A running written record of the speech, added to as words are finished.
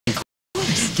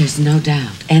There's no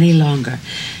doubt any longer.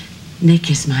 Nick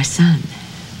is my son.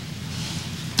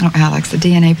 Oh, Alex, the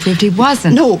DNA proved he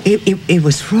wasn't. No, it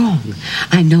was wrong.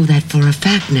 I know that for a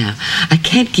fact now. I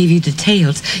can't give you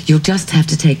details. You'll just have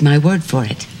to take my word for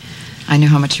it. I know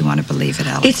how much you want to believe it,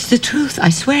 Alex. It's the truth, I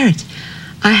swear it.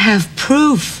 I have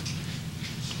proof.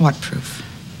 What proof?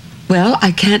 Well,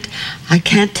 I can't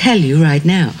tell you right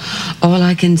now. All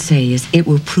I can say is it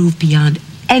will prove beyond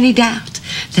any doubt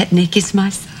that Nick is my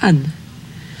son.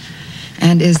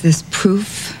 And is this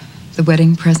proof the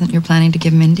wedding present you're planning to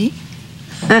give Mindy?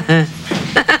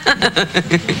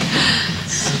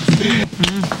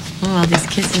 All these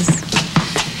kisses.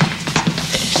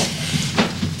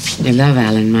 You love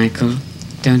Alan, Michael,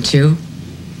 don't you?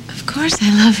 Of course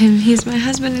I love him. He's my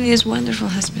husband, and he's a wonderful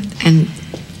husband.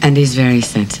 And he's very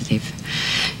sensitive,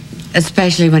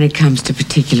 especially when it comes to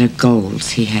particular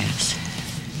goals he has.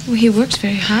 Well, he works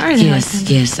very hard.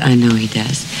 Yes, I know he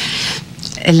does.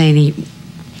 Eleni,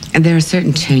 there are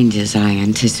certain changes I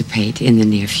anticipate in the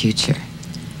near future.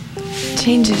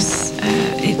 Changes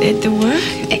at the work?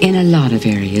 In a lot of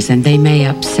areas, and they may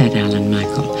upset Alan,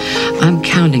 Michael. I'm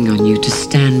counting on you to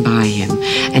stand by him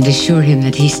and assure him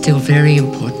that he's still very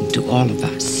important to all of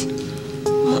us.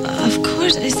 Well, of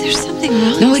course. Is there something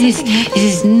wrong? No, it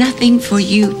is nothing for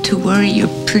you to worry your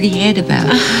pretty head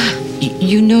about.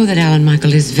 You know that Alan,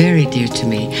 Michael, is very dear to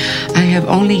me. I have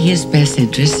only his best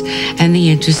interests and the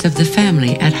interests of the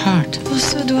family at heart. Well,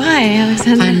 so do I,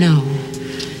 Alexander. I know.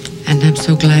 And I'm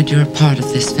so glad you're a part of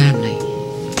this family.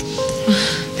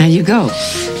 Now you go.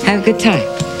 Have a good time.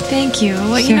 Thank you.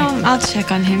 Well, sure. You know, I'll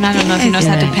check on him. I don't know if he knows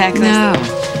how to pack this. No.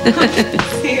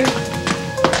 See you.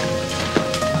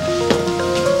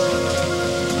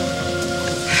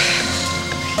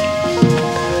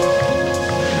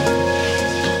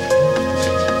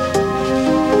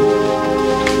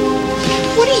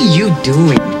 What are you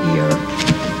doing here?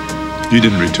 You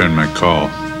didn't return my call.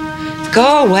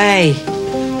 Go away.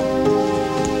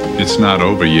 It's not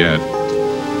over yet.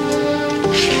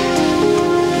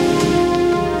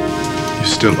 You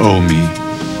still owe me.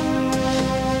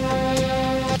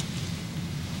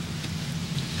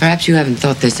 Perhaps you haven't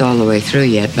thought this all the way through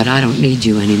yet, but I don't need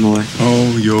you anymore.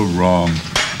 Oh, you're wrong.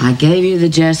 I gave you the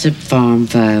Jessup farm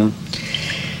file.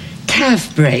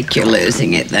 Tough break, you're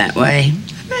losing it that way.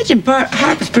 I imagine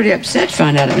Hart was pretty upset to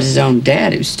find out it was his own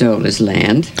dad who stole his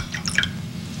land.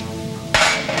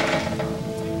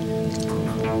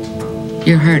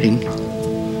 You're hurting.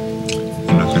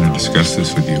 I'm not going to discuss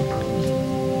this with you.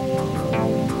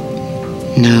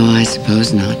 No, I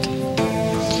suppose not.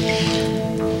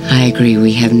 I agree,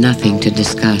 we have nothing to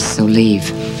discuss, so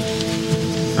leave.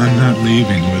 I'm not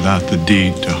leaving without the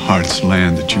deed to Hart's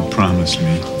land that you promised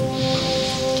me.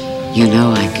 You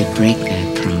know I could break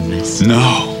that promise.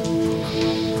 No.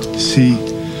 See,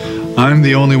 I'm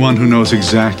the only one who knows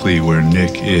exactly where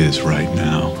Nick is right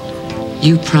now.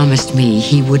 You promised me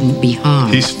he wouldn't be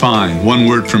harmed. He's fine. One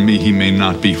word from me, he may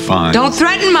not be fine. Don't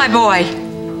threaten my boy!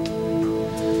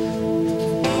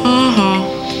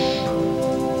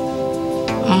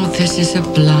 Oh, this is a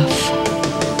bluff.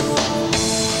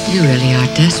 You really are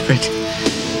desperate.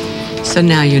 So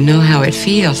now you know how it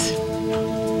feels.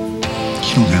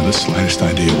 You don't have the slightest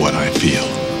idea what I feel.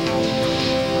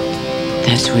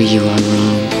 That's where you are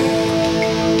wrong.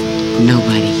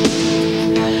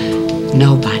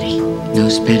 Nobody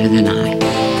knows better than I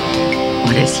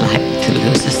what it's like to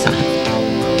lose a son.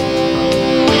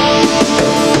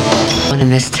 One in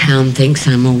this town thinks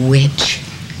I'm a witch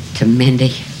to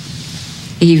Mindy.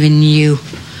 Even you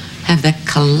have the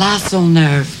colossal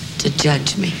nerve to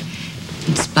judge me,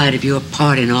 in spite of your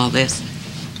part in all this.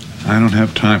 I don't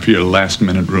have time for your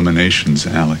last-minute ruminations,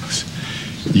 Alex.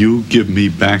 You give me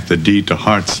back the deed to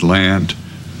Hart's land.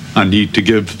 I need to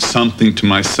give something to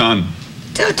my son.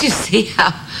 Don't you see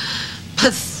how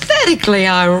pathetically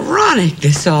ironic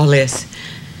this all is?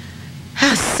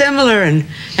 How similar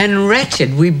and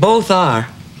wretched we both are.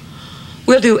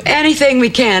 We'll do anything we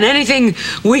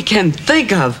can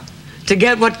think of to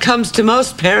get what comes to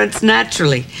most parents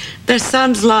naturally, their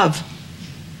son's love.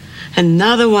 And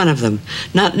neither one of them,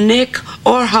 not Nick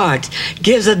or Hart,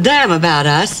 gives a damn about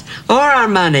us or our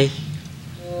money.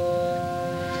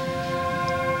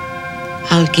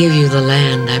 I'll give you the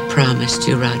land I promised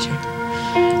you, Roger,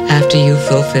 after you've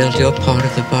fulfilled your part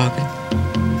of the bargain.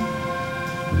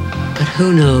 But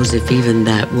who knows if even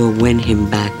that will win him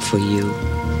back for you.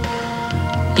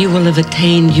 You will have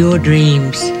attained your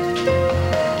dreams,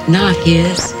 not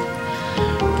his.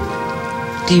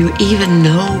 Do you even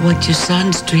know what your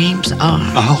son's dreams are?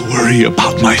 I'll worry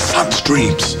about my son's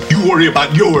dreams. You worry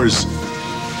about yours.